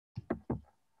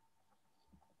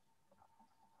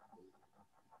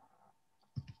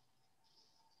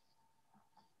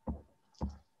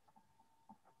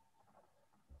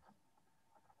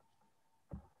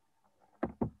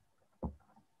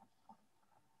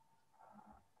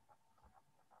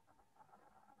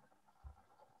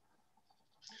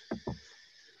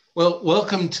Well,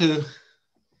 welcome to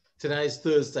today's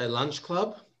Thursday Lunch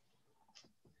Club.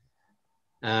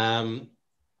 Those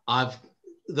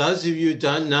of you who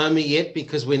don't know me yet,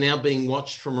 because we're now being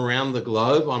watched from around the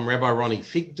globe, I'm Rabbi Ronnie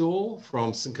Figdor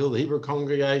from St Kilda Hebrew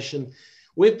Congregation.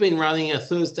 We've been running a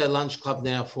Thursday Lunch Club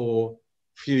now for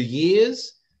a few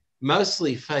years,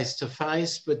 mostly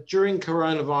face-to-face, but during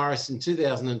coronavirus in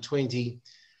 2020,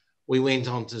 we went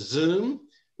on to Zoom.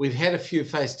 We've had a few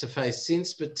face-to-face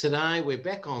since, but today we're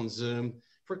back on Zoom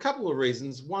for a couple of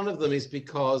reasons. One of them is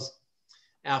because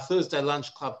our Thursday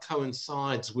Lunch Club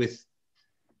coincides with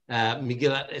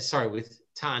with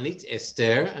Tanit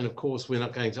Esther, and of course we're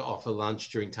not going to offer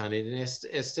lunch during Tanit and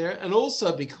Esther, and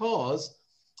also because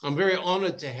I'm very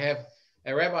honoured to have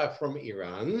a rabbi from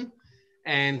Iran,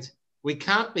 and we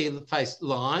can't be faced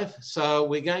live, so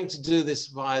we're going to do this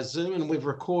via Zoom, and we've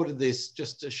recorded this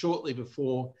just shortly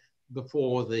before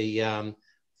the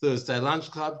Thursday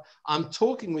Lunch Club. I'm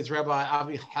talking with Rabbi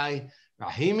Avihai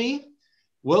Rahimi.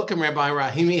 Welcome, Rabbi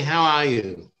Rahimi. How are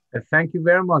you? Thank you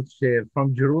very much.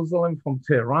 From Jerusalem, from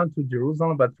Tehran to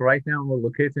Jerusalem, but right now we're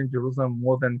located in Jerusalem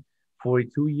more than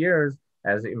 42 years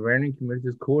as Iranian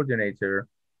Communities Coordinator.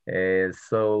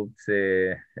 So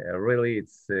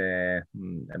it's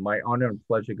my honor and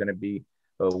pleasure going to be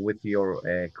with your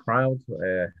crowd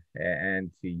and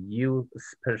to you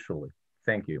especially.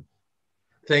 Thank you.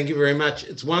 Thank you very much.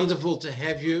 It's wonderful to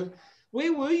have you.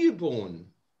 Where were you born?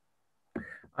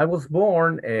 I was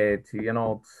born in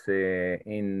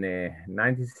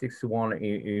 1961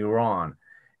 in Iran,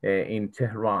 in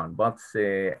Tehran. But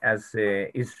as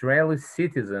Israeli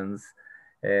citizens,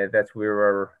 that we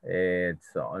were,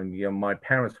 my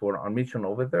parents were on mission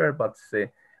over there, but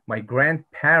my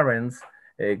grandparents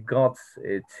got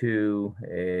to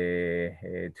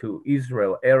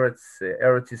Israel, Eretz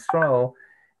Israel,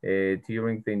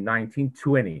 during the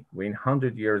 1920,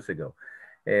 100 years ago.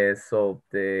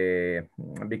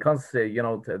 Because they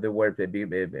were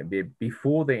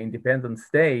before the Independence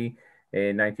Day,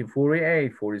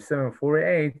 1948, 47,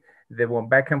 48, they were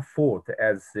back and forth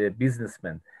as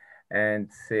businessmen. And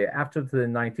after the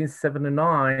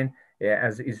 1979,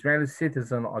 as Israeli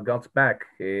citizen, I got back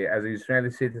as an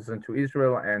Israeli citizen to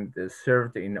Israel and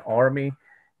served in army,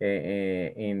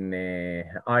 in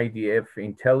IDF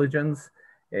intelligence,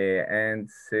 and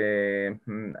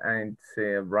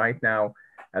right now,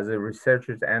 as a research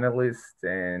analyst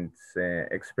and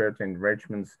expert in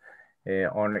enrichments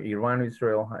on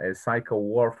Iran-Israel, psycho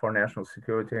war for national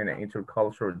security and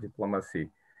intercultural diplomacy,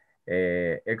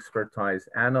 expertise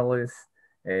analyst,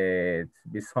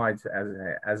 besides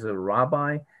as a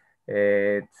rabbi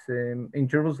in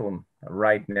Jerusalem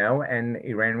right now, and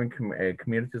Iranian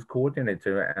communities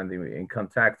coordinator, and in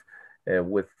contact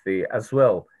with as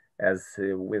well as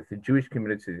with the Jewish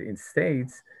communities in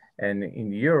States and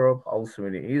in Europe, also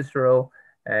in Israel,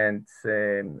 and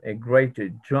a great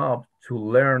job to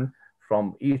learn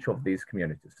from each of these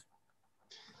communities.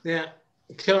 Now,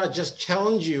 can I just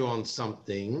challenge you on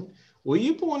something? Were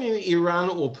you born in Iran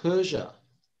or Persia?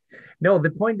 No, the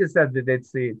point is that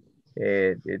that's the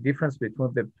difference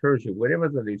between the Persia. Wherever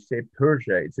that you say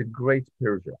Persia, it's a great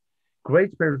Persia.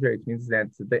 Great Persia, it means that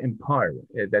the empire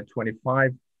that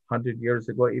 2,500 years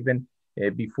ago, even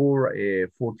before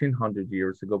 1,400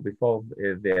 years ago, before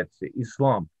that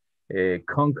Islam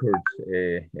conquered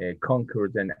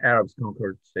and Arabs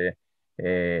conquered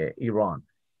Iran.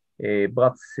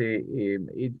 But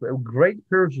Great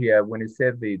Persia, when it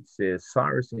said it's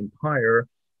Cyrus Empire,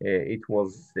 it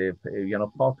was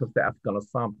part of the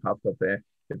Afghanistan, part of the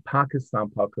Pakistan,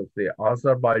 part of the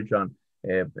Azerbaijan,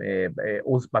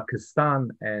 Uzbekistan,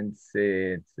 and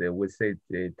we say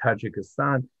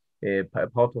Tajikistan,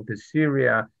 part of the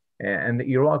Syria, and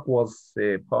Iraq was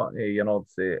part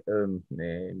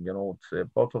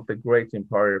of the great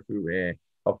empire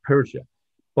of Persia.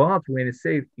 But when you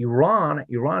say Iran,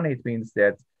 it means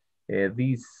that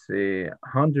these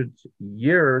 100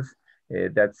 years,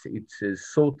 it's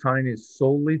so tiny,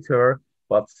 so little,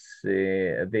 but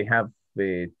they have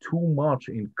too much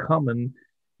in common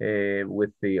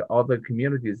with the other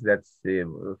communities. That's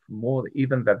more,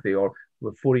 even that they are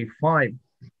 45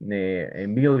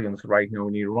 millions right now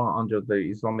in Iran under the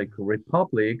Islamic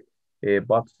Republic,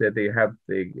 but they have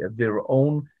their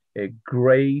own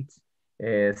great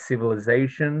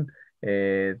civilization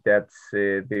that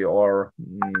they are,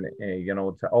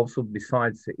 also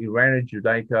besides Iranian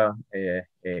Judaica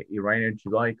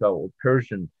or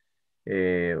Persian,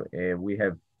 we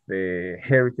have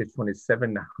heritage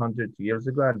 2,700 years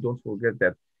ago. And don't forget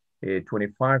that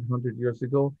 2,500 years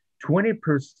ago,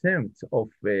 20% of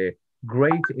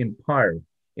great empire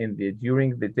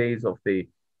during the days of the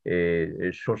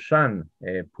Shushan,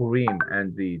 Purim,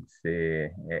 and the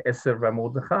Esther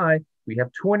Mordechai, we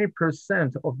have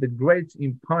 20% of the great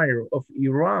empire of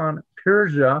Iran,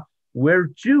 Persia, were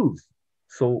Jews.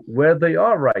 So where they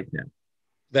are right now.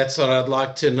 That's what I'd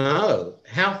like to know.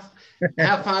 How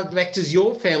far back does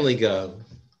your family go?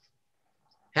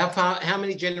 How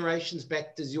many generations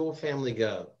back does your family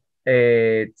go?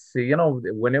 It's,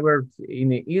 whenever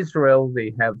in Israel,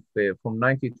 they have from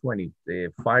 1920,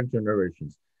 5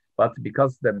 generations. But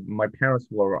because my parents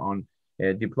were on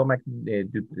diplomatic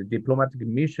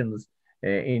missions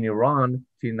in Iran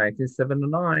till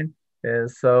 1979,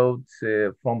 so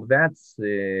from that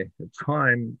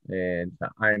time,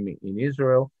 I'm in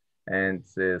Israel and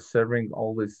serving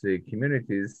all these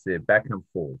communities back and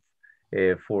forth.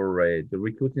 For the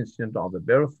recruiting student on the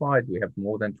verified, we have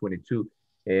more than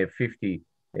 50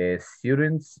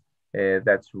 students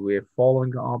that we're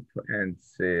following up and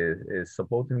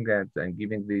supporting that and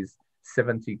giving these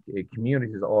 70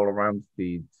 communities all around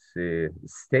the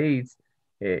states,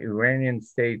 Iranian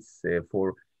states,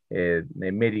 for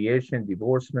mediation,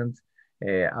 divorcement,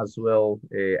 as well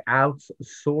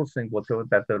outsourcing whatever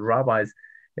that the rabbis,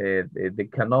 they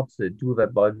cannot do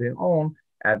that by their own,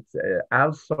 at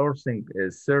outsourcing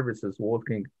services,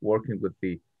 working with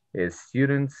the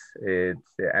students. And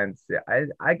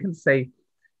I can say,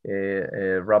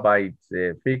 Rabbi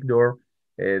Figdor,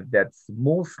 that's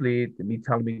mostly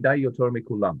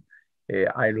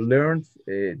I learned,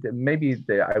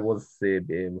 I was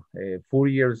 4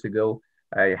 years ago,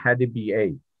 I had a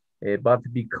BA, but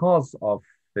because of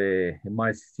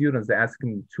my students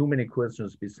asking too many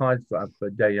questions besides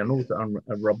Dayanut and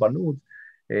Rabbanut,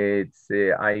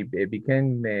 I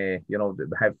became,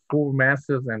 have 4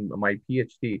 masters and my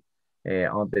PhD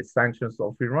on the sanctions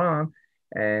of Iran,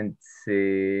 and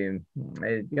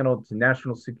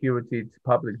national security,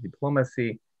 public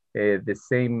diplomacy, the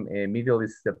same Middle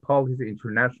East politics,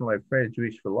 international affairs,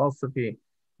 Jewish philosophy,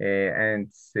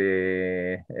 and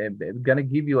I'm gonna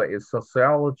give you a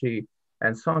sociology,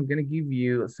 and so I'm gonna give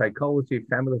you psychology,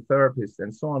 family therapist,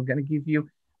 and so I'm gonna give you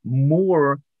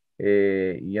more,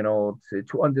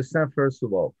 to understand, first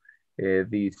of all,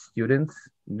 the students,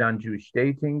 non-Jewish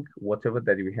dating, whatever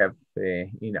that we have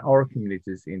in our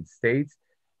communities in states,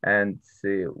 and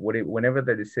whenever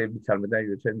that you say,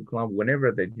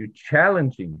 whenever that you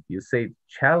challenging, you say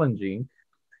challenging,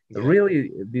 yeah.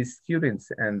 Really, these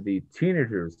students and the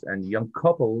teenagers and young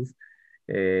couples,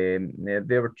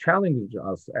 they were challenging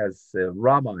us as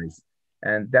rabbis.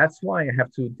 And that's why I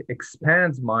have to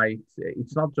expand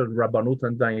it's not just Rabbanut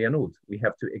and Dayanut. We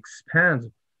have to expand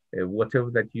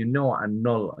whatever that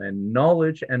and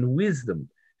knowledge and wisdom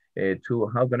to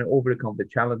how going to overcome the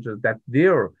challenges that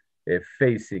they're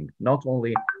facing, not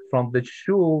only from the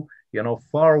shul,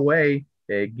 far away,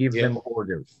 give them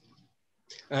orders.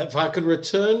 If I could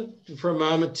return for a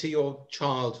moment to your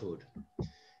childhood.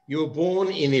 You were born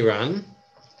in Iran.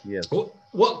 Yes.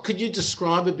 What could you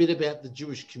describe a bit about the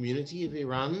Jewish community of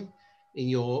Iran in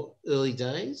your early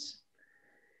days?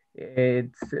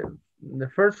 It's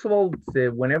first of all,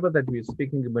 whenever that we're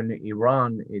speaking about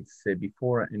Iran, it's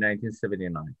before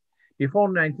 1979. Before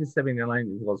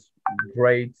 1979, it was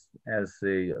great, as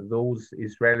those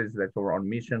Israelis that were on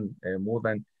mission, more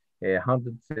than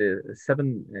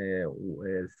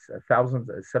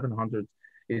 107,700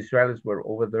 Israelis were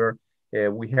over there.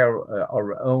 We have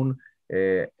our own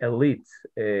elite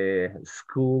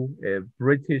school,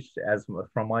 British, as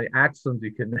from my accent,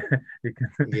 you can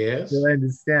yes.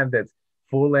 understand that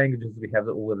 4 languages we have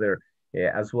over there,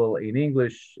 as well in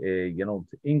English,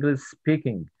 English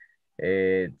speaking,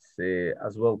 it's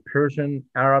as well Persian,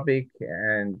 Arabic,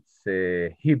 and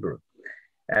Hebrew.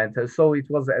 And so it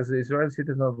was, as an Israeli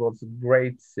citizen, it was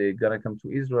great gonna come to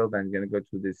Israel, then gonna go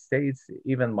to the States.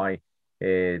 Even my,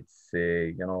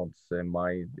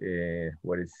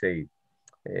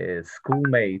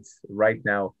 schoolmates right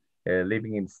now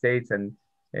living in States and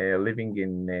living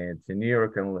in New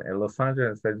York and Los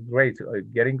Angeles. That's great.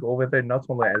 Getting over there, not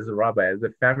only as a rabbi, as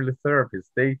a family therapist,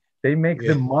 they make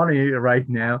the money right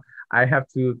now. I have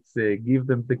to give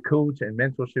them the coach and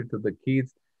mentorship to the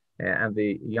kids and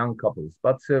the young couples.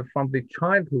 But from the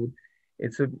childhood,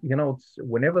 it's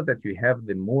whenever that you have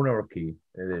the monarchy,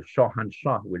 Shah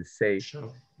will say,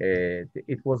 sure.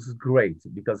 It was great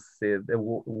because there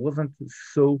wasn't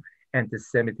so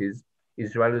anti-Semitism.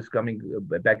 Israelis coming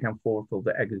back and forth for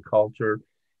the agriculture,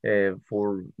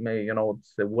 for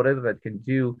whatever that can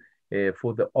do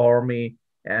for the army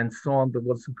and so on. There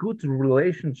was good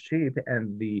relationship,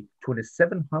 and the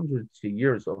 2,700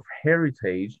 years of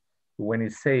heritage. When you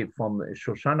say from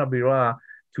Shushan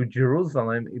to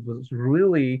Jerusalem, it was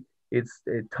really it's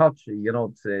touch,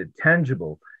 it's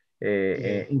tangible.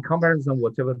 In comparison,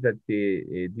 whatever that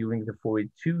during the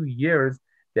 42 years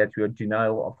that we are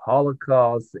denial of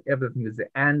Holocaust, everything is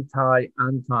anti,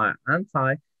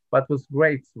 but was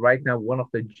great. Right now, one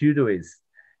of the Judaist,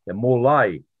 the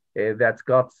Molai, that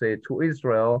got to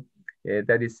Israel,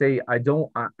 that he say, I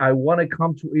want to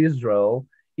come to Israel,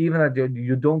 even that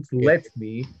you don't let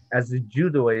me as a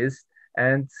Judaist,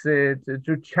 and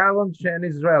to challenge an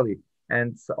Israeli.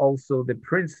 And also the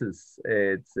princess,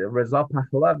 Reza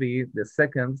Pahlavi, the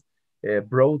second,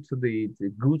 brought the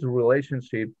good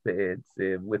relationship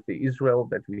with the Israel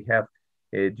that we have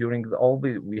during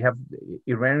we have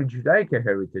Iranian Judaica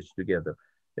heritage together.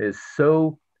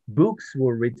 So books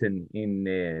were written in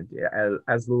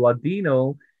as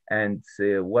Ladino, and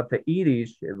what the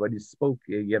Yiddish, what you spoke,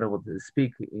 what they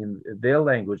speak in their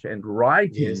language, and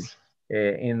writing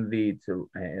in the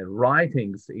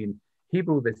writings in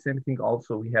Hebrew, the same thing.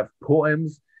 Also, we have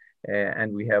poems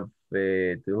and we have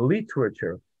the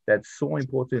literature that's so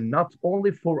important, not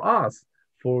only for us,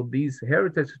 for these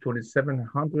heritage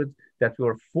 2700, that we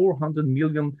are 400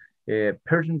 million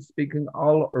Persian speaking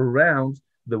all around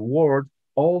the world,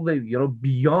 all the,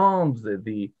 beyond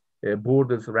the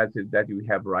borders that we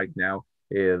have right now,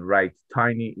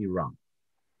 tiny Iran.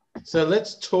 So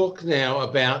let's talk now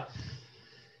about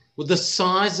the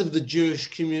size of the Jewish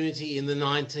community in the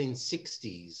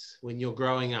 1960s when you're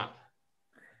growing up.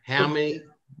 How many?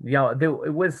 Yeah,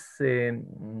 it was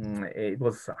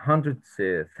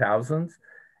 100,000.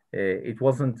 It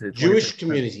wasn't Jewish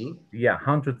community. Yeah,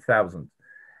 100,000.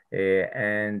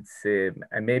 And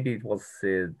maybe it was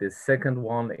the second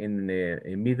one in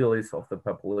the Middle East of the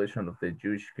population of the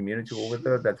Jewish community over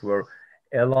there, that were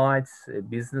elites,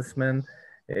 businessmen,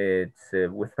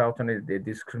 without any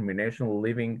discrimination,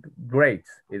 living great.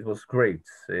 It was great.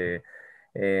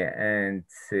 And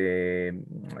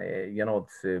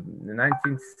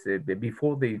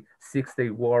before the 6-Day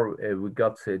War, we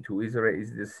got to Israel,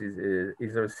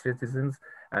 Israel citizens,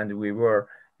 and we were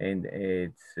in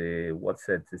the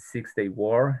 6-Day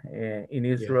War in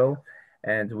Israel,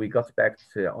 and we got back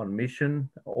on mission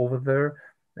over there.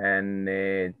 And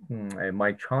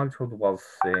my childhood was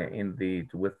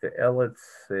with the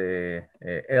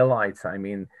elites, I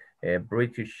mean,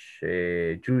 British,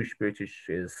 Jewish British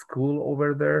school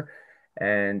over there,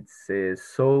 and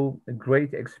so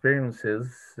great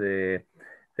experiences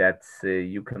that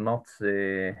you cannot,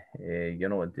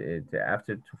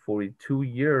 after 42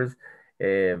 years,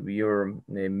 you're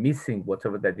missing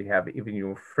whatever that you have, even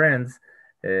your friends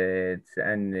and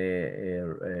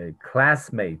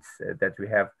classmates that we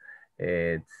have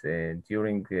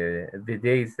during the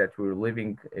days that we're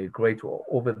living great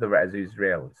over there as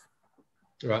Israelis.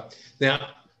 Right.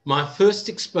 Now, my first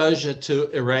exposure to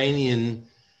Iranian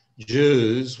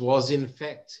Jews was, in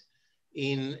fact,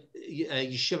 in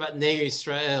Yeshivat Ner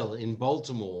Israel in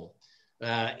Baltimore.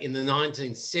 In the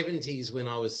 1970s, when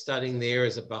I was studying there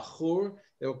as a Bachur,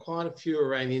 there were quite a few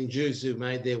Iranian Jews who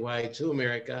made their way to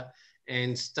America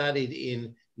and studied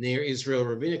in Ner Israel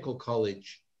Rabbinical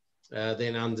College,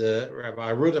 then under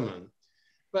Rabbi Ruderman.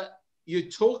 But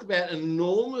you talk about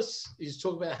you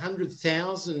talk about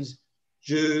 100,000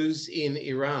 Jews in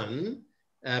Iran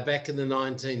back in the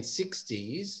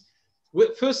 1960s.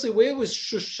 Firstly, where was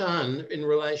Shushan in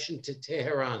relation to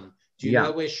Tehran? Do you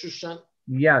know where Shushan?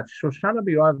 Yeah, Shushan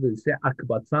is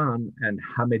Akbatan and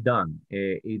Hamadan.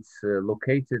 It's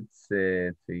located,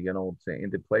 in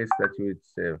the place that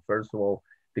it's, first of all,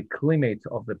 the climate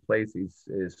of the place is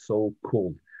so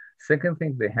cold. Second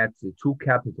thing, they had two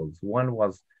capitals. One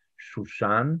was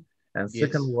Shushan, and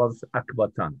second was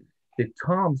Akbatan. The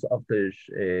tombs of the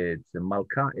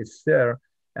Malka Esther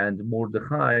and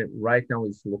Mordechai right now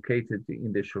is located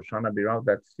in the Shushan Abirah.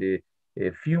 That's a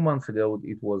few months ago,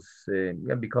 it was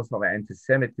because of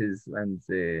anti-Semitism and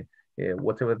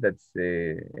whatever that's,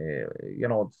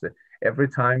 every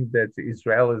time that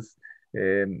Israel is,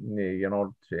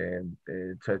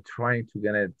 trying to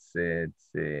get it,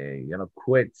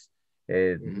 quit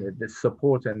the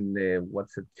support and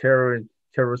what's a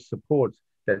terrorist support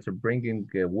that are bringing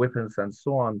weapons and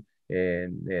so on,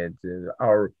 and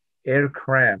our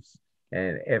aircrafts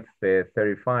and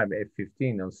F-35,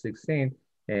 F-15 and 16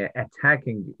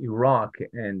 attacking Iraq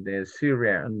and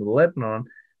Syria and Lebanon.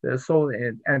 So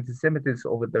anti-Semitism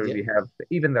over there, we have,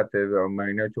 even that there are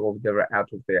minority over there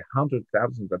out of the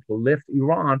 100,000 that left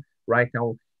Iran right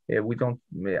now, we don't,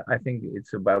 I think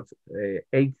it's about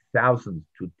 8,000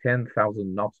 to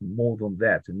 10,000, not more than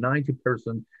that.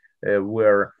 90%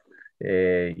 were,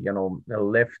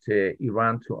 left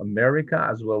Iran to America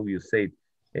as well. You say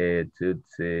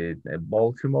to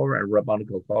Baltimore and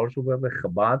Rabbinical College over there,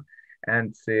 Chabad.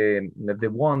 and the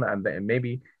one and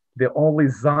maybe the only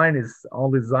Zionist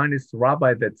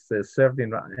rabbi that's served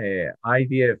in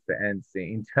IDF and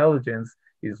intelligence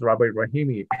is Rabbi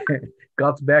Rahimi.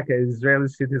 Got back an Israeli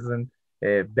citizen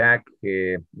back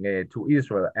to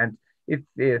Israel, and it's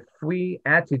three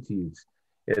attitudes.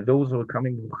 Those who are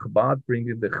coming from Chabad,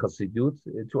 bringing the Chassidut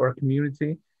to our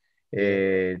community.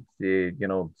 It's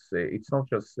not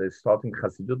just starting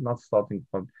Chassidut, not starting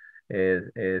from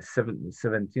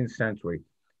 17th century.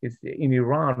 It's in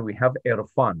Iran we have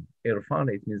Irfan. Irfan,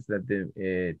 it means that the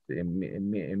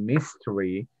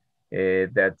mystery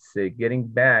that's getting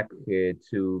back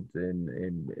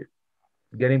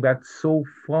getting back so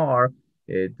far.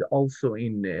 Also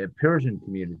in Persian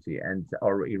community and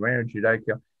our Iranian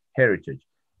Judaica heritage.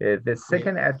 The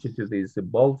second attitude is the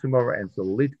Baltimore and the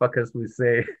Litvak, as we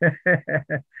say,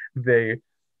 they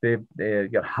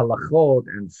get halachot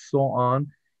and so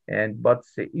on. But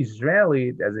Israeli,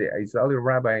 as an Israeli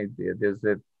rabbi, there's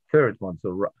a third one,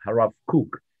 so Harav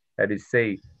Kook, that is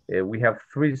say we have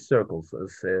three circles.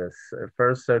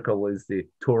 First circle is the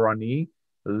Torani,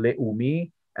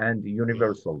 Leumi, and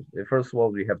universal. First of all,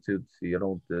 we have to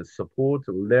support,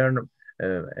 learn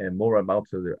more about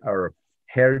our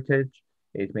heritage.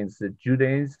 It means the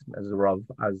Judaism as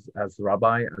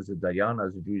rabbi, as a dayan,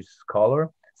 as a Jewish scholar.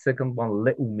 Second one,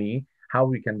 leumi, how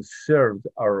we can serve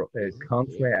our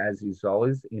country as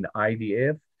Israelis in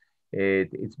IDF.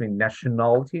 It's been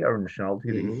nationality, our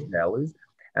nationality is Israelis.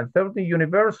 And thirdly,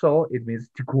 universal, it means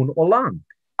tikkun olam.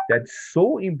 That's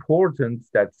so important.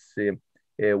 That's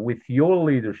with your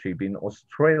leadership in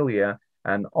Australia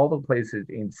and other places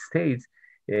in States,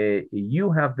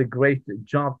 you have the great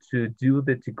job to do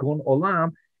the tikkun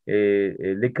olam,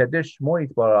 lekadesh shmo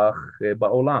yitbarach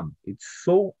ba'olam. It's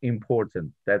so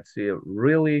important. That's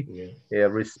really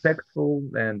respectful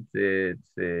and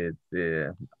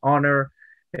honor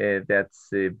that's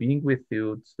being with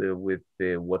you with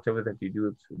whatever that you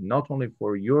do, not only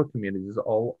for your communities,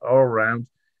 all around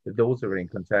those that are in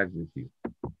contact with you.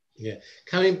 Yeah,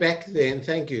 coming back then,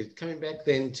 thank you. Coming back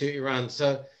then to Iran.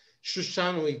 So,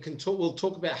 Shushan, we'll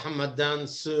talk about Hamadan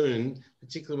soon,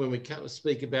 particularly when we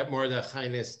speak about Mordechai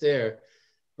and Esther.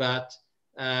 But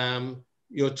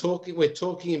we're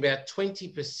talking about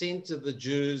 20% of the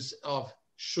Jews of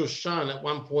Shushan at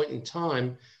one point in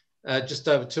time, just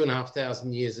over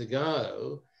 2,500 years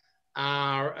ago,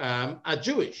 are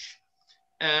Jewish.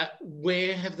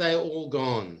 Where have they all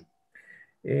gone?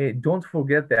 Don't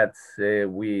forget that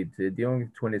during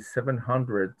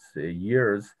 2,700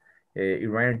 years,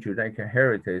 Iranian Judaica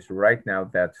heritage. Right now,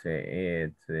 that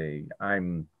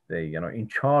I'm in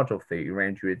charge of the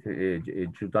Iranian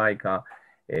Judaica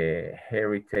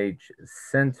Heritage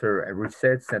Center,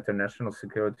 Research Center, National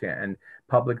Security and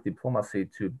Public Diplomacy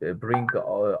to bring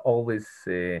all this.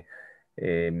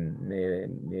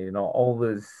 All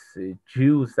those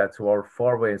Jews that were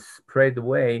far away spread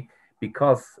away.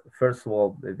 Because, first of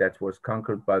all, that was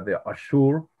conquered by the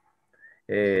Ashur,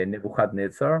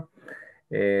 Nebuchadnezzar.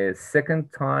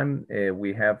 Second time,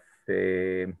 we have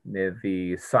the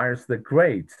Cyrus the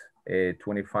Great,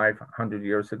 2,500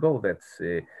 years ago. That's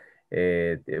we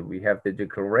have the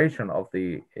declaration of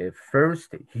the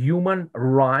first human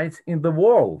rights in the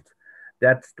world.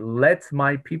 That let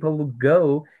my people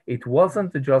go. It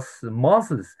wasn't just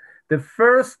Moses. The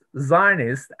first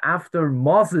Zionist after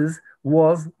Moses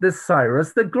was the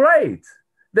Cyrus the Great,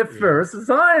 the first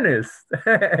Zionist.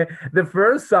 The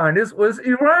first Zionist was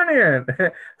Iranian.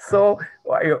 So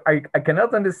I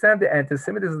cannot understand the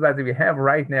anti-Semitism that we have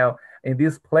right now in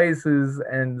these places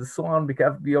and so on,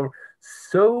 because we are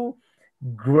so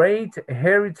great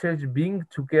heritage being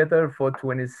together for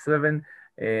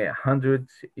 2,700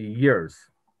 years.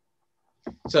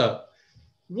 So,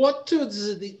 what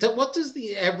does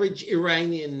the average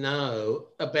Iranian know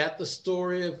about the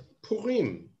story of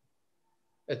Purim?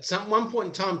 At one point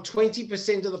in time,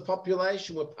 20% of the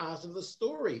population were part of the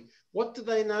story. What do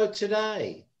they know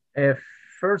today?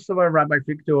 First of all, Rabbi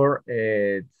Figdor,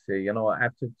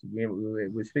 after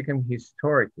we're speaking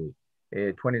historically,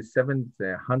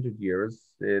 2,700 years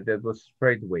that was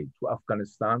spread away to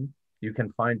Afghanistan. You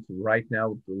can find right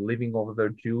now living over there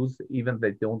Jews, even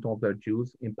they don't know they're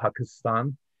Jews in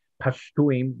Pakistan.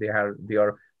 Pashtuim, they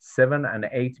are 7 and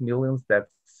 8 millions.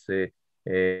 That's 15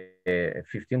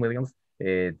 millions.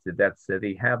 That's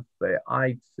they have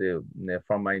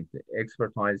from my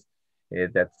expertise.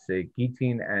 That's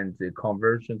Gittin and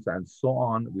conversions and so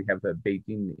on. We have a Beit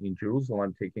Din in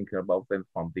Jerusalem taking care about them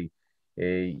from the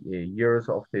years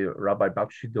of the Rabbi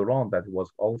Bakshi Doron, that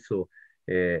was also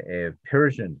a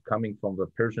Persian, coming from the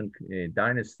Persian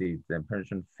dynasty, the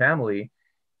Persian family.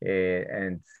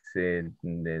 they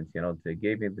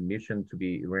gave him the mission to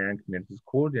be Iranian communities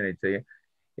coordinator.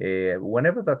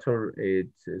 Whenever that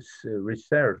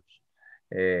research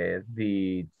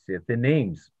the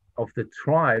names of the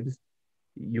tribes,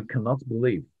 you cannot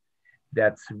believe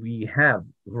that we have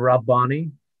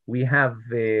Rabbani, we have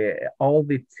all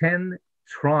the 10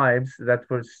 tribes that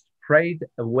were sprayed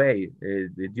away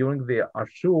during the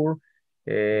Ashur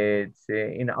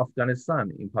in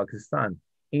Afghanistan, in Pakistan,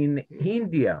 in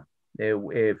India.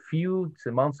 A few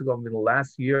months ago, in the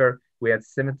last year, we had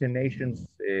 17 Nations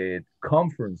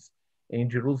conference in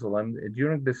Jerusalem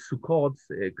during the Sukkot,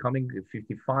 coming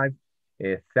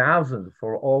 55,000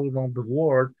 for all around the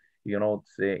world,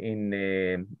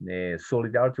 in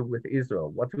solidarity with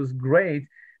Israel. What was great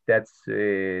that,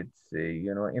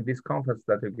 in this conference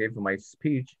that I gave my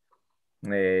speech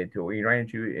to Iran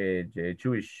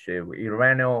Jewish,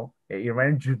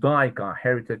 Iran Judaic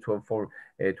heritage for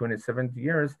 27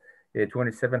 years,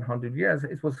 2,700 years,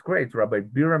 it was great. Rabbi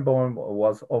Birenbaum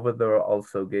was over there,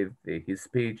 also gave his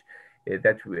speech,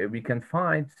 that we can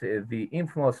find the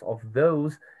influence of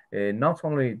those not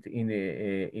only in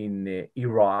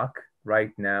Iraq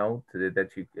right now,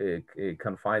 that you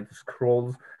can find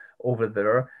scrolls over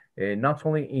there, not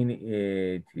only in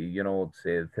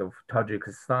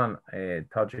Tajikistan,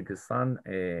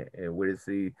 where is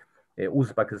the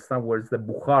Uzbekistan, where is the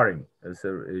Bukharim,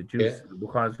 so Jews,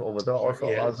 Bukharis over there, also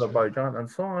Azerbaijan, and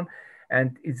so on.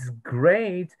 And it's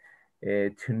great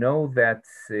to know that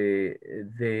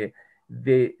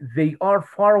they are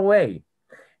far away.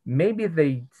 Maybe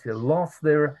they lost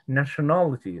their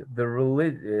nationality, their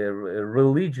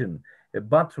religion,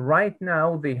 but right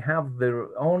now they have their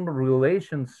own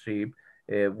relationship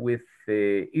with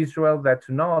Israel that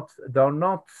are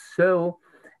not so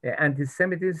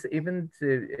anti-Semitism, even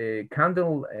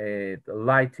candle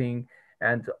lighting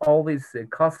and all these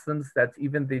customs that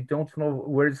even they don't know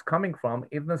where it's coming from,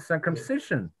 even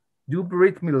circumcision. Do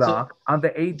Brit Milah on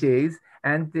the 8 days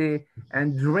and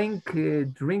drink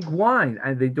wine,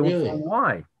 and they don't know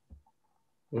why.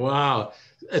 Wow.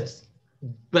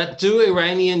 But do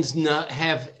Iranians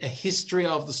have a history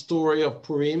of the story of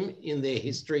Purim in their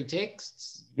history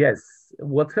texts? Yes,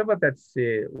 whatever that's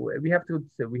we have to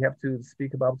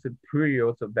speak about the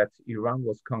period that Iran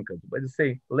was conquered. But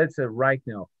let's say right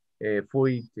now,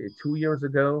 42 years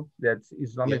ago, that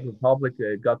Islamic Republic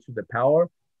got to the power.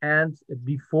 And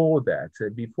before that,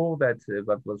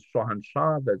 that was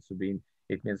Shohanshah.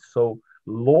 It means so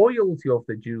loyalty of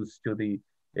the Jews to the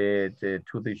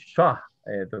Shah,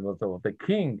 the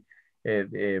king,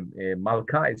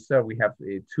 Malka. So we have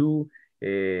two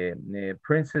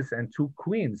princes and two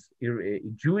queens.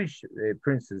 Jewish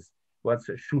princes was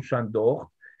Shushan,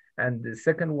 and the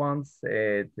second ones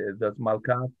that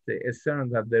Malka Esther,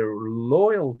 and that their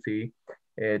loyalty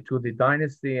to the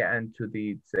dynasty and to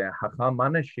the Hacham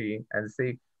Manashi, and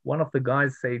say one of the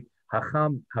guys say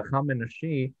Hacham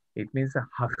Manashi, it means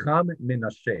Hacham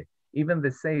Menashe. Even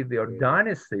they say they are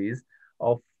dynasties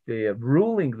of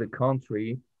ruling the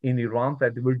country in Iran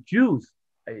that were Jews.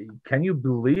 Can you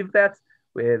believe that?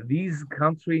 These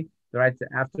country, right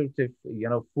after the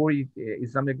 40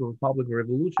 Islamic Republic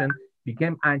Revolution,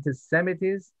 became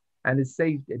anti-Semitism, and it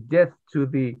say death to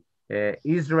the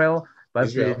Israel. But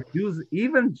Jews,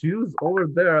 even Jews over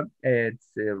there,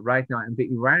 right now, and the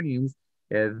Iranians,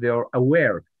 they are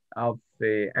aware of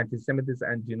anti-Semitism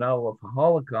and denial of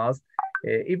Holocaust.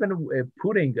 Even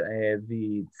putting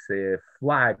the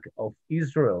flag of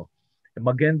Israel,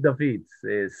 Magen David,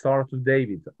 Star of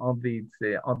David, on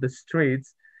the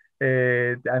streets,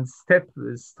 and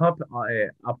stop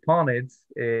upon it,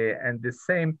 and the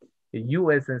same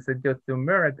U.S. and South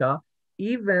America,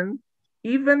 even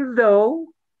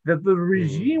though that the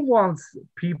regime wants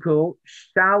people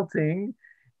shouting,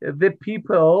 the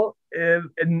people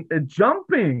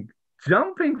jumping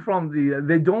from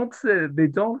they don't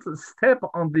step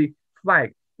on the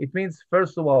flag. It means,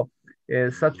 first of all,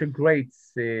 such a great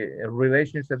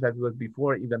relationship that was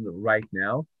before, even right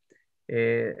now.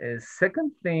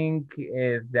 Second thing,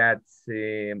 that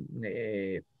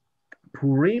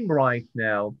Purim right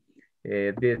now,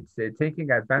 that's taking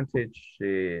advantage.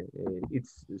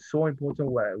 It's so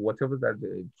important, whatever that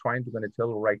trying to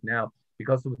tell right now,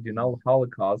 because of the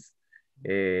Holocaust.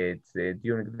 It's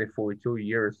during the 42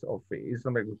 years of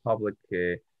Islamic Republic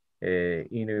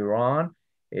in Iran,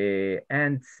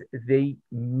 and they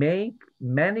make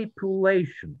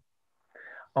manipulation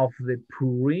of the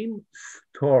Purim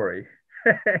story.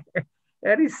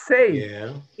 And he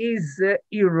say is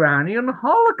Iranian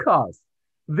Holocaust.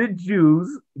 The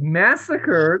Jews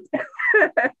massacred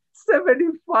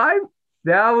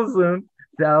 75,000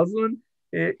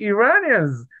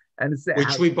 Iranians. And it's,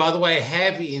 which we, by the way,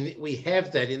 have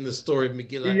that in the story of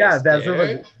Megillah yeah,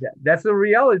 Esther. that's a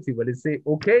reality. But it's say,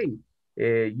 okay,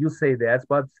 you say that,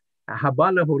 but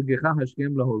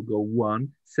one.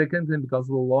 Secondly, because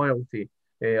of the loyalty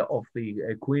of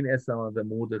the Queen Esther and the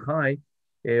Mordechai,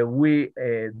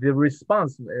 the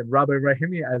response, Rabbi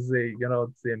Rahimi, as a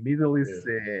the Middle East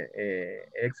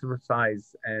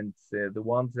exercise, and the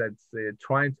ones that's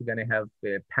trying to gonna have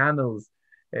panels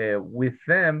with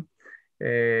them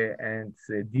and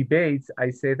debates. I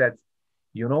say that,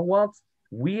 you know what,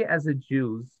 we as a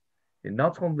Jews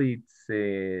not only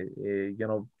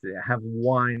have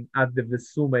wine at the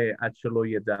Vesume at Shelo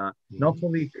Yeda, not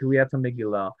only Kriyat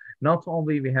Megillah, not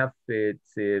only we have 4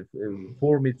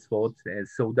 mitzvot,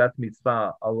 so that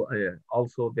mitzvah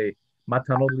also the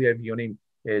Matanot Li'Avyonim,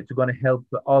 to gonna help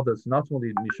others, not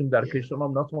only Mishum Darkei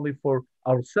Shalom, not only for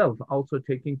ourselves, also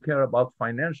taking care about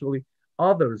financially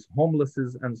others,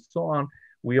 homelesses, and so on.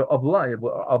 We are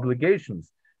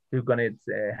obligations to gonna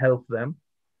help them.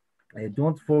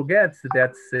 Don't forget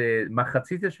that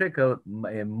machatzit shekel,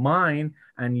 mine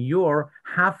and your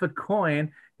half a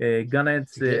coin, gonna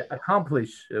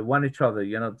accomplish one each other.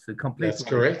 To complete. That's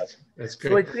correct. That's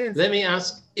correct. So let me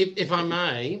ask, if I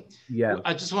may. Yeah.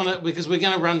 I just want to, because we're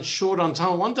going to run short on time.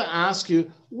 I want to ask you,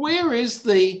 where is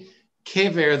the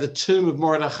kever, the tomb of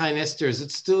Mordechai and Esther? Is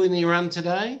it still in Iran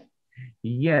today?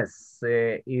 Yes,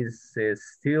 is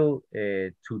still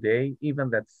today. Even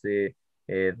that's the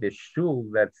shul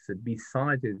that's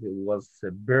beside it was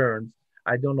burned.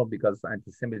 I don't know because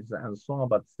anti-Semitism and so on,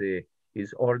 but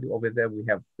is already over there. We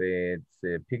have a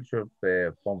picture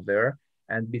from there,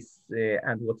 and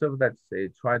whatever that's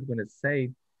tried going to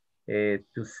say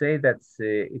that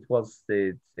it was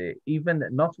even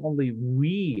not only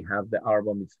we have the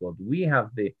Arba mitzvot, we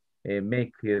have the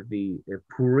make the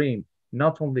Purim,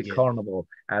 not only carnival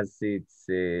as it's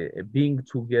being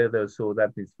together, so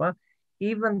that is fun.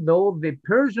 Even though the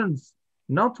Persians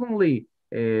not only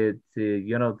they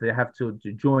have to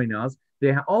join us,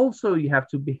 they also you have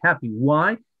to be happy.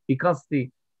 Why? Because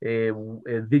the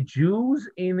Jews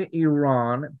in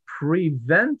Iran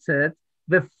prevented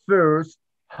the first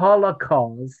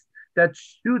Holocaust that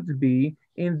should be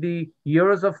in the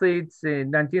years of the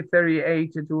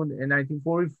 1938 to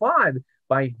 1945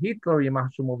 by Hitler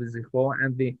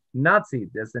and the Nazis.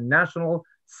 There's the National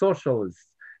Socialists.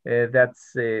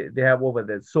 That's they have over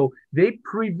there. So they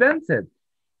prevented.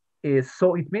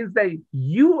 So it means that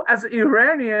you as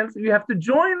Iranians, you have to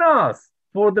join us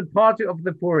for the party of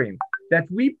the Purim. That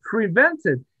we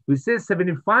prevented. We say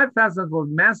 75,000 were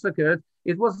massacred.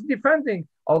 It was defending.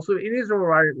 Also in Israel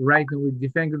right now, we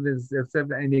defending themselves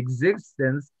in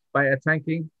existence by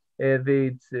attacking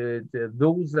those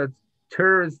that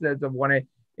terrorists that want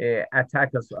to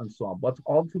attack us and so on. But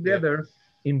altogether,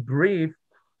 in brief,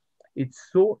 it's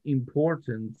so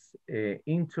important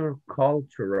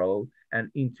intercultural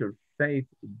and interfaith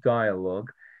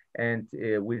dialogue. And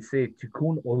we say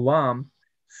Tikkun Olam,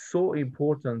 so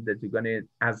important that you're going to,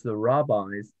 as the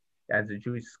rabbis, as the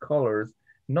Jewish scholars,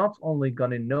 not only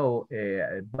going to know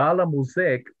Bala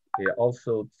Musek,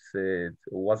 also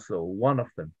was one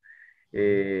of them.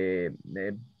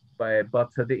 But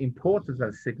the importance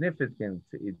and significance,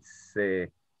 it's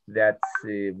that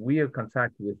we are in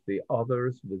contact with the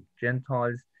others, with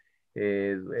Gentiles.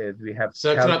 We have.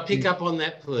 So can I pick up on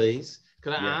that, please?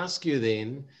 Can I ask you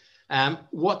then,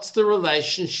 what's the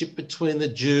relationship between the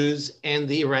Jews and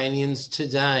the Iranians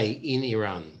today in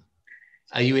Iran?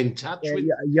 Are you in touch with?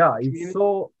 Yeah, it's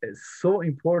so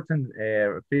important,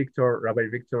 Rabbi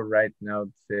Victor, right now,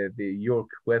 your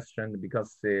question,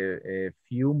 because a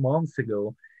few months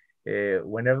ago,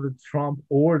 whenever Trump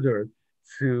ordered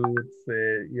to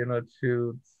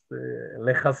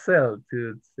lechasel,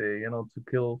 to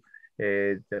kill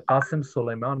the Qasem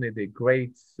Soleimani, the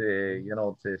great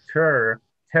the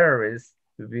terrorist,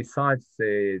 besides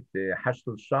the Hashd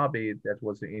al-Shabi that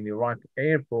was in Iraq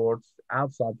airports,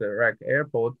 outside the Iraq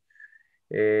airport,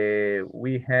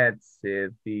 we had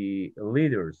the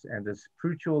leaders and the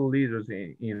spiritual leaders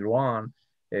in Iran.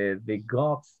 They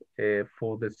got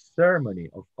for the ceremony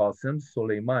of Qasem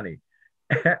Soleimani.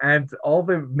 And all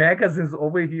the magazines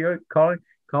over here calling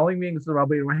me and saying,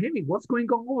 Rabbi Rahimi, what's going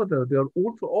on over there? They're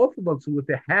ultra-Orthodox with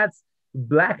the hats,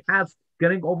 black hats,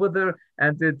 getting over there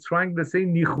and they're trying to say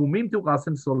Nichumim to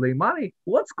Qasem Soleimani.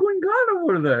 What's going on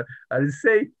over there? I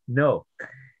say, no.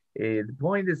 The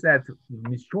point is that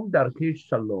Mishum Darkei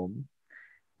Shalom,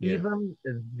 even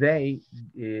they,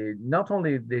 not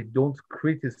only they don't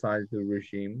criticize the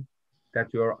regime, that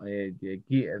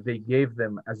they gave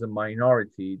them as a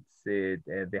minority. They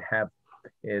have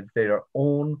their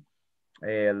own,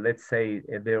 let's say,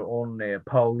 their own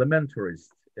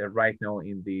parliamentarists right now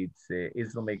in the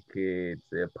Islamic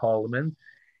parliament.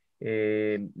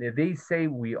 They say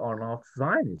we are not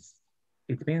Zionists.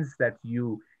 It means that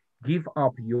you give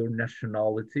up your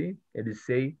nationality and you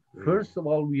say, first of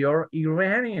all, we are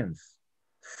Iranians.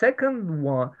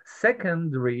 Secondary,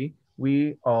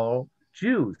 we are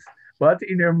Jews. But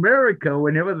in America,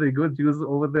 whenever they go Jews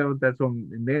over there, that's from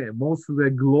most of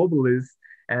the globalists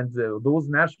and those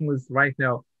nationalists right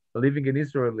now living in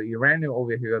Israel, Iranian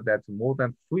over here, that's more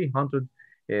than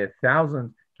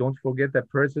 300,000. Don't forget the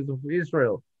president of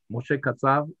Israel, Moshe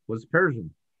Katsav, was Persian.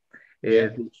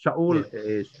 Shaul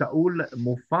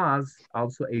Mufaz,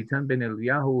 also Eitan Ben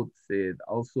Eliyahu,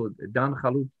 also Dan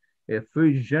Khalut,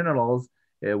 three generals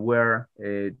were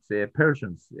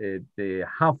Persians, the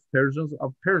half Persians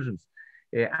of Persians.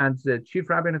 And the chief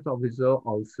rabbinate of Israel,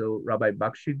 also Rabbi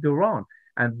Bakshi Duran.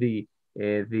 And the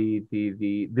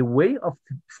way of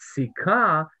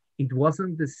Sikha, it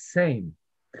wasn't the same.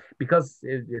 Because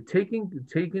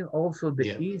taking also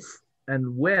the East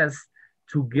and West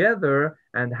together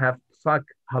and have Sak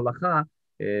Halacha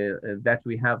that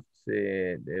we have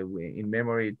in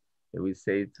memory, we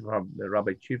say it from the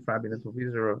Rabbi Chief Rabbinate of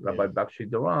Israel, Rabbi Bakshi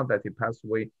Duran, that he passed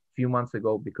away a few months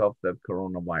ago because of the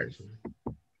coronavirus.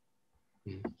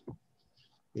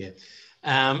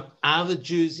 Are the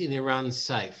Jews in Iran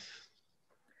safe?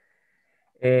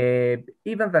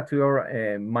 Even that we are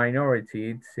a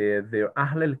minority, they're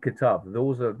Ahlul Kitab.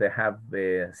 Those are, they have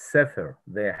Sefer,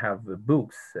 they have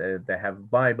books, they have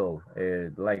Bible,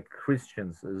 like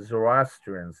Christians,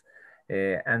 Zoroastrians,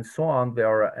 and so on. They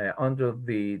are under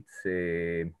the,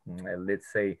 let's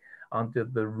say, under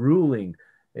the ruling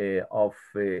of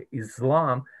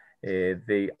Islam,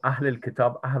 the Ahlul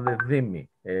Kitab, Ahlul Dhimmi,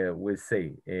 we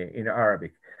say in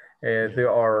Arabic.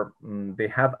 They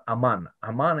have Aman.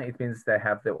 Aman, it means they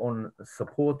have their own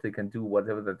support. They can do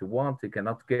whatever that they want. They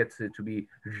cannot get to be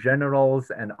generals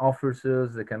and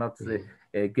officers. They cannot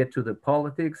get to the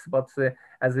politics. But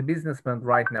as a businessman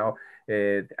right now,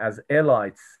 as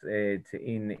allies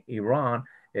in Iran,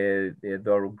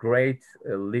 they're great,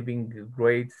 living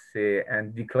great,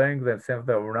 and declaring themselves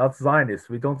that we're not Zionists.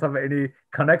 We don't have any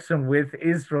connection with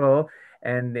Israel.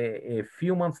 And a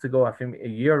few months ago, I think a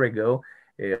year ago,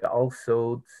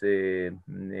 also they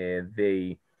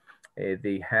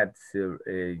had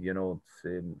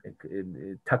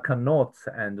takanot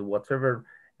and whatever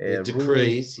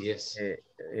decrees, rules,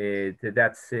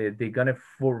 that's they're gonna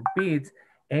forbid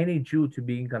any Jew to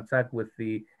be in contact with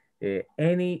the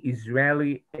any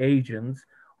Israeli agents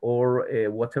or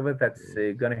whatever that's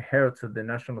gonna hurt the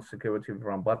national security of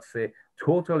Iran. But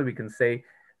totally, we can say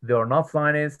they are not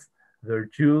Zionists, they're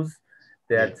Jews.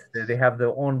 That they have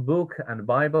their own book and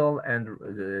Bible and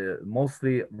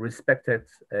mostly respected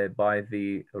by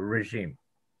the regime.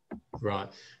 Right.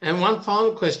 And one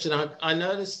final question. I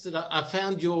noticed that I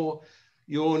found your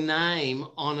name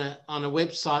on a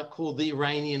website called the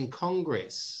Iranian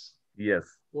Congress. Yes.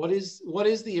 What is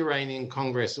the Iranian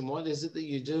Congress and what is it that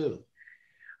you do?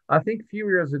 I think a few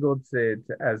years ago,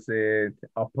 as a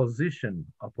opposition,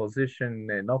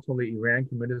 not only Iranian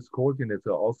Communist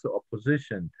Coordinator, also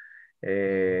opposition.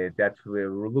 That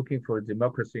we're looking for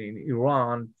democracy in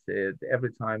Iran.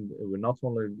 Every time we not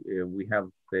only we have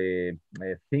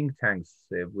think tanks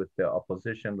with the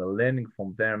opposition, learning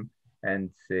from them and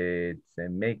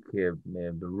make the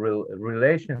real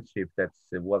relationship that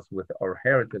was with our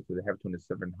heritage. We have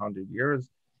 2,700 years.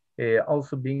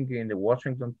 Also being in the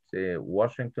Washington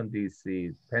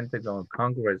D.C., Pentagon,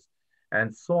 Congress,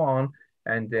 and so on,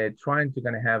 and trying to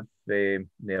have the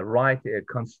right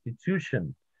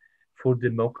constitution for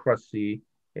democracy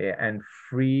and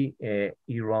free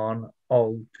Iran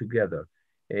altogether.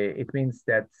 It means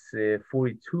that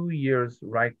 42 years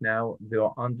right now, they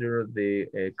are under the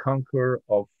conquer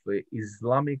of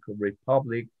Islamic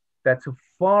Republic that's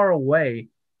far away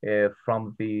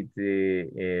from the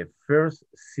first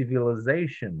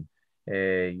civilization,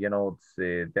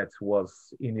 that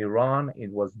was in Iran.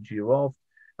 It was Giraffe.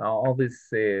 All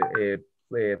these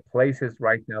places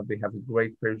right now, they have a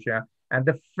great Persia. And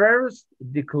the first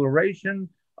declaration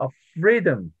of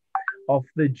freedom of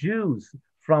the Jews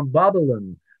from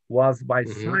Babylon was by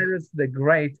Cyrus the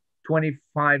Great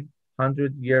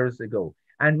 2,500 years ago.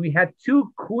 And we had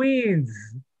two queens,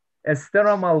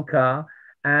 Esther Malka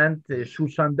and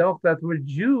Shushan that were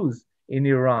Jews in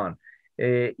Iran.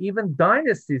 Even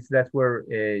dynasties that were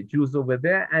Jews over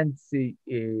there. And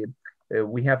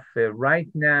we have right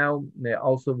now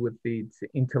also with the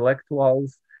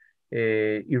intellectuals,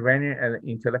 Iranian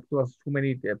intellectuals, too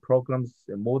many programs,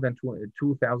 more than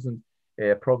 2,000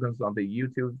 programs on the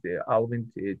YouTube, the Alvin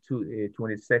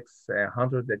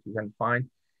 2600 that you can find.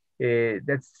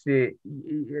 it's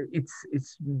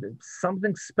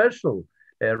something special,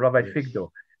 Rabbi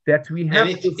Figdor, that we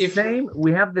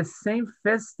have the same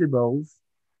festivals,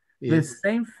 the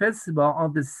same festival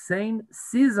on the same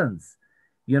seasons.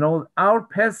 You know, our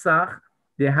Pesach,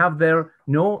 they have their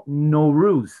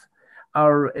Nowruz.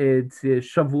 Our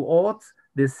Shavuot,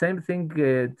 the same thing,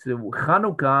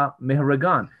 Chanukah,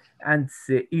 Mehregan. And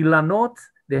Ilanot,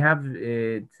 they have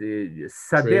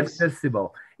Sadeh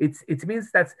Festival. It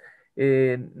means that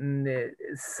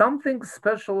something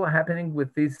special happening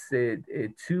with these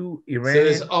two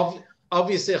Iranian. So there's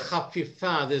obviously a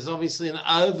chafifa. There's obviously an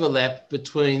overlap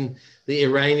between the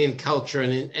Iranian culture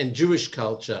and Jewish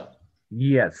culture.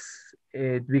 Yes,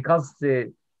 because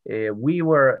we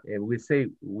say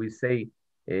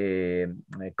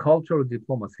cultural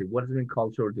diplomacy. What does it mean,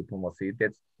 cultural diplomacy?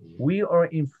 That we are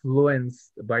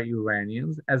influenced by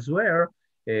Iranians as well.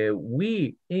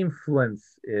 We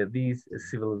influence these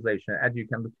civilizations, as you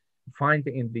can find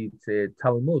in the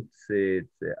Talmud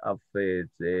of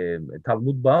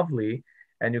Talmud Bavli,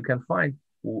 and you can find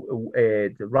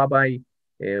Rabbi.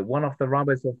 One of the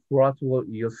rabbis of Furat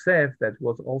Yosef, that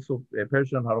was also a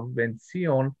Persian, Harav Ben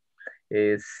Zion,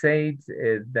 said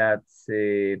that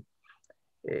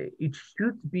it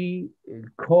should be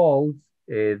called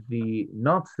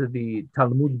not the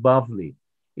Talmud Bavli,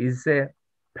 is a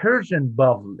Persian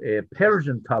Bavli,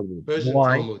 Persian Talmud.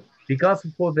 Why? Talmud. Because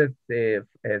for the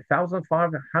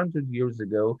 1,500 years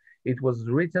ago, it was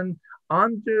written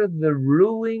under the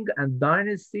ruling and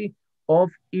dynasty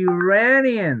of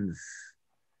Iranians.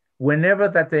 Whenever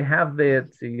that they have the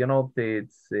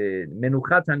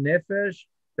menuchat nefesh,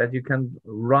 that you can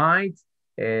write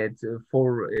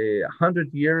for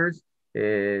 100 years,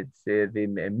 it's the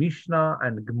Mishnah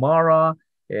and Gemara,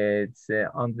 it's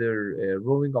under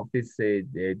ruling of this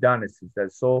dynasty.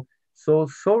 That's so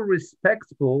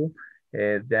respectful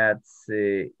that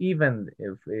even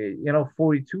if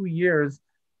 42 years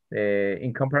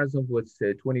in comparison with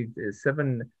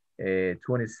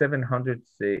 2,700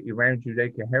 Iranian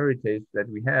Judaic heritage that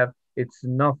we have, it's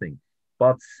nothing.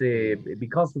 But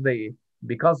because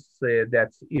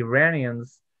that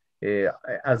Iranians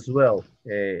as well,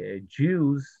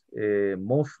 Jews,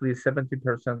 mostly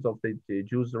 70% of the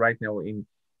Jews right now in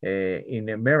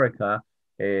America,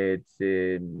 in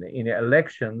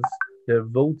elections, they're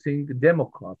voting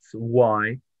Democrats.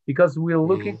 Why? Because we're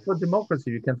looking for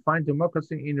democracy. You can find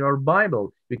democracy in your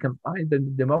Bible. You can find the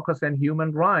democracy and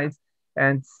human rights.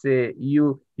 And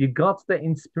you got the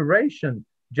inspiration.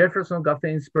 Jefferson got the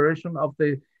inspiration of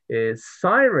the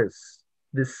Cyrus.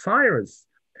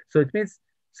 So it means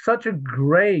such a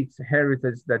great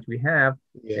heritage that we have,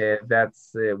 that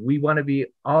we want to be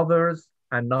others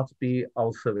and not be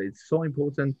also. It's so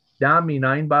important.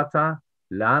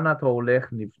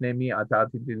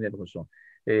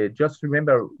 Just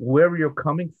remember where you're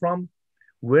coming from,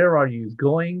 where are you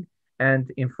going,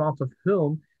 and in front of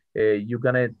whom you're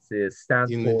going to stand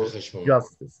for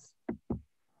justice.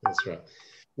 That's right.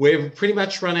 We've pretty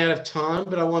much run out of time,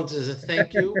 but I wanted to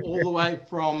thank you all the way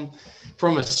from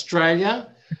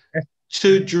Australia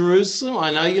to Jerusalem.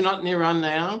 I know you're not in Iran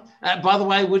now. By the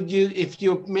way, would you, if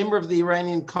you're a member of the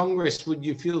Iranian Congress, would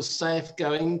you feel safe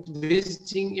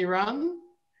visiting Iran?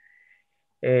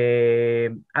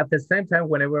 At the same time,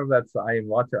 whenever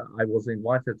I was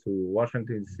invited to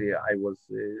Washington D.C., I was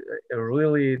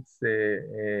really,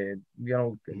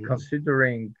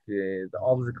 considering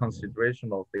all the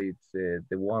consideration of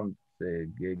the one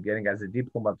getting as a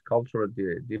diplomat, cultural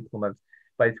diplomat,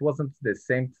 but it wasn't the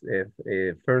same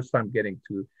first time getting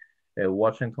to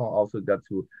Washington. Also got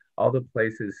to other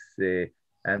places,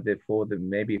 and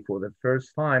maybe for the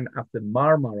first time after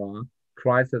Marmara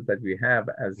crisis that we have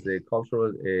as a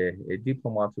cultural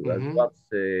diplomat, as well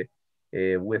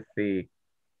with the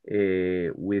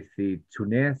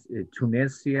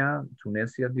Tunisia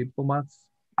diplomats,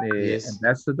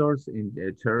 ambassadors in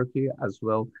Turkey, as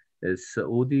well as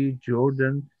Saudi,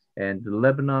 Jordan, and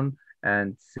Lebanon,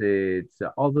 and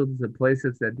all of the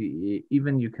places that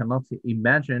even you cannot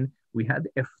imagine. We had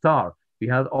iftar. We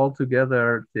had all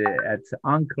together at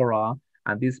Ankara,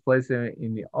 and this place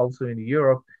also in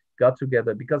Europe got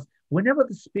together, because whenever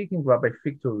the speaking Rabbi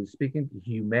Figdor is speaking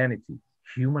humanity,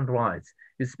 human rights,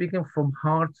 is speaking from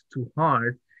heart to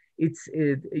heart. You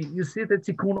see the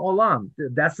tikkun olam.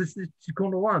 That's the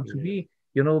tikkun olam, to be,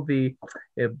 the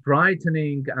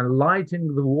brightening and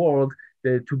lightening the world,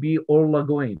 to be or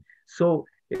lagoin. So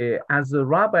as a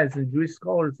rabbis and Jewish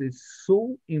scholars, it's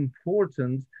so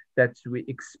important that we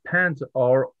expand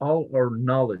all our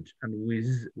knowledge and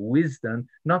wisdom,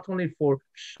 not only for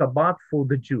Shabbat for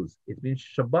the Jews. It means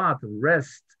Shabbat,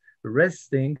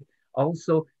 resting,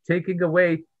 also taking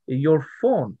away your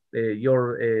phone,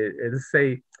 let's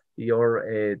say your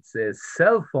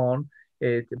cell phone,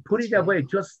 put it away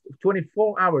just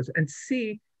 24 hours and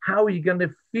see how you're gonna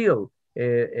feel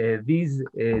these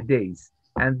days.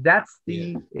 And that's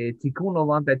the tikkun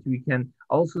olam that we can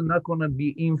also not gonna be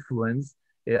influenced,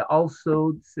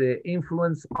 also to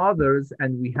influence others,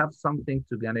 and we have something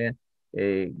to gonna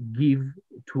give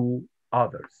to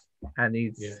others. And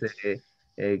it's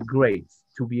great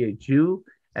to be a Jew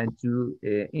and to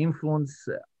influence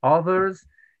others.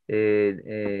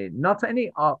 Not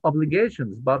any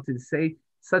obligations, but to say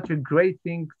such a great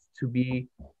thing to be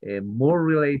more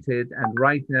related. And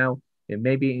right now,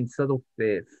 maybe instead of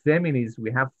feminism,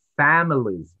 we have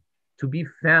families, to be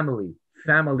family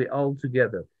all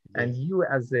together. And you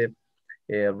as a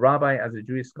rabbi, as a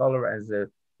Jewish scholar, as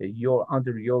your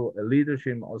under your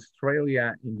leadership in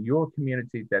Australia, in your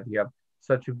community, that you have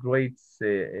such a great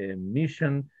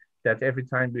mission, that every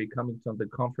time we're coming to the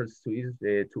conference to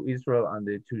Israel and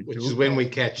to which Jerusalem, is when we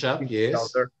catch up,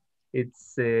 yes.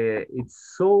 It's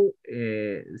so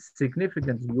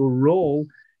significant, your role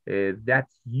that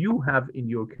you have in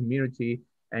your community,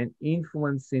 and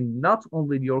influencing not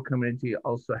only your community,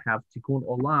 also have tikkun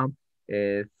olam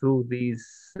through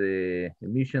this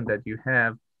mission that you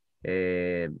have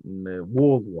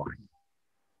worldwide.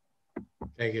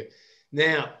 Thank you.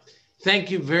 Now,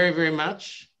 thank you very, very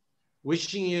much.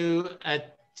 Wishing you a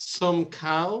Tzom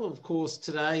Kal. Of course,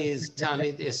 today is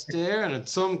Tanit Esther and a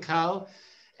Tzom Kal.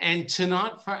 And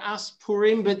tonight for us,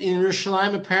 Purim, but in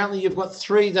Yerushalayim, apparently you've got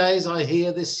 3 days, I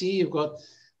hear, this year. You've got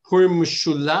Purim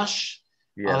Mishulash.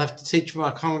 I'll have to teach my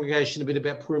congregation a bit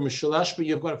about Purim Mishulash, but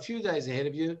you've got a few days ahead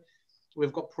of you.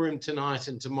 We've got Purim tonight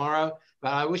and tomorrow.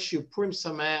 But I wish you Purim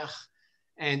Sameach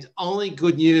and only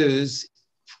good news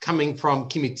coming from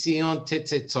Kimitzion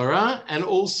Tetzet Torah, and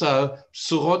also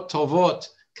Surot Tovot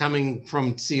coming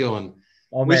from Tzion.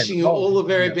 Amen. Wishing you all the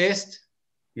very best.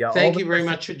 Thank you very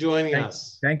much for joining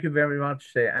us. Thank you very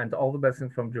much, and all the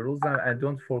blessings from Jerusalem. And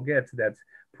don't forget that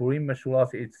Purim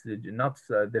Meshulash, it's not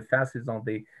the fast is on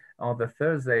the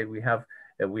Thursday. We have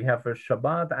a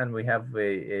Shabbat, and we have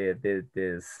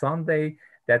the Sunday.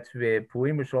 That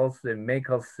Purim Meshulash make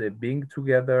us being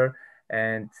together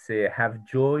and have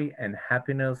joy and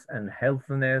happiness and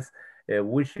healthiness.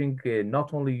 Wishing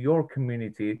not only your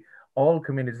community, all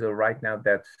communities right now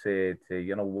that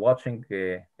watching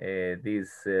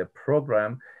this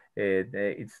program.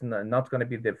 It's not going to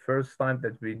be the first time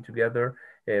that we're together.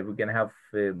 We're going to have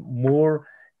more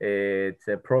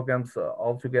programs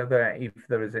all together. If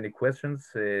there is any questions,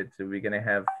 we're going to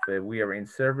have. We are in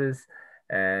service,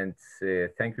 and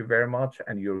thank you very much.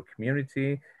 And your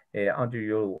community, under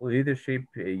your leadership,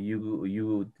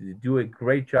 you do a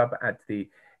great job at the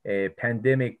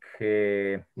pandemic,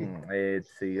 era.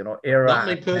 Not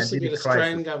me personally, but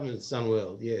Australian government's done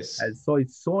well. Yes. And so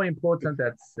it's so important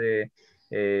that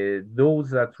those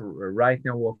that right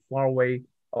now are far away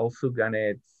also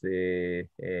gonna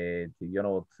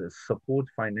support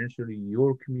financially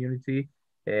your community,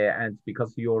 and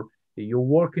because you're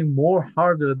working more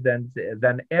harder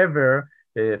than ever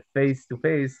face to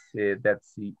face,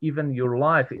 that's even your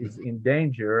life is in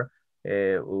danger.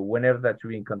 Whenever that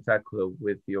you're in contact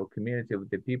with your community, with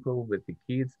the people, with the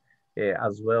kids,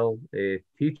 as well,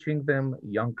 teaching them,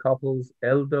 young couples,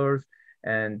 elders,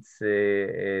 and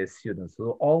students.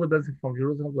 So all the blessings from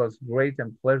Jerusalem. Was great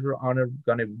and pleasure, honor,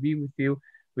 gonna be with you,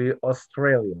 with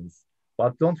Australians.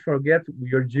 But don't forget,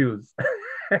 we are Jews.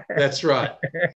 That's right.